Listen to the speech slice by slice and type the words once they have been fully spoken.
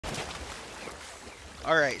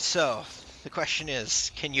Alright, so the question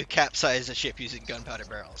is, can you capsize a ship using gunpowder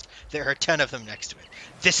barrels? There are 10 of them next to it.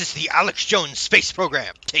 This is the Alex Jones space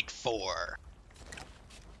program. Take 4.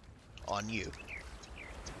 On you.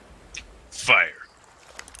 Fire.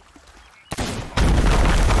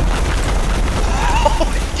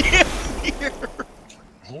 Oh, damn near!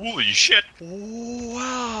 Holy shit.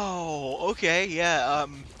 Wow. Okay, yeah,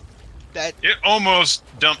 that... It almost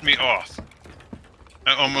dumped me off.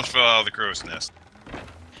 I almost fell out of the crow's nest.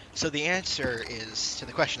 So the answer is, to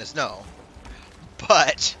the question is no.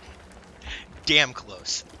 But, damn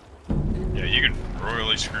close. Yeah, you can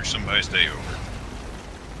royally screw somebody's day over.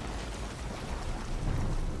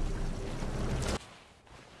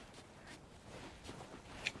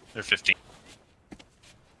 They're 15.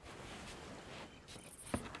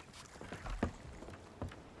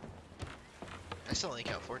 I still only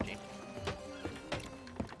count 14.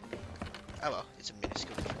 Oh well, it's a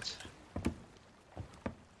minuscule difference.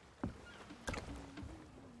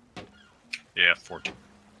 Yeah, 14.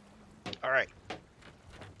 Alright. Are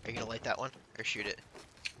you gonna light that one? Or shoot it?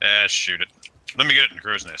 Shoot it. Let me get it in the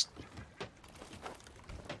crow's nest.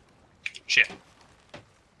 Shit.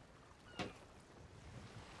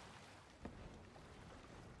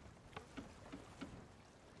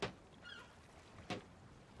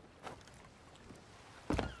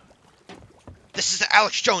 This is the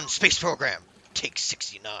Alex Jones space program. Take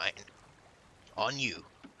 69. On you.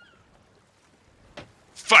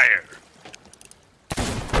 Fire!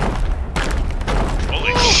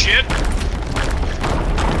 Holy shit!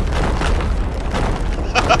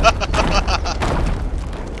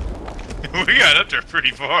 We got up there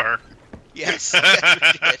pretty far. Yes, yes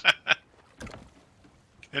we did.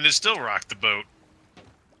 And it still rocked the boat.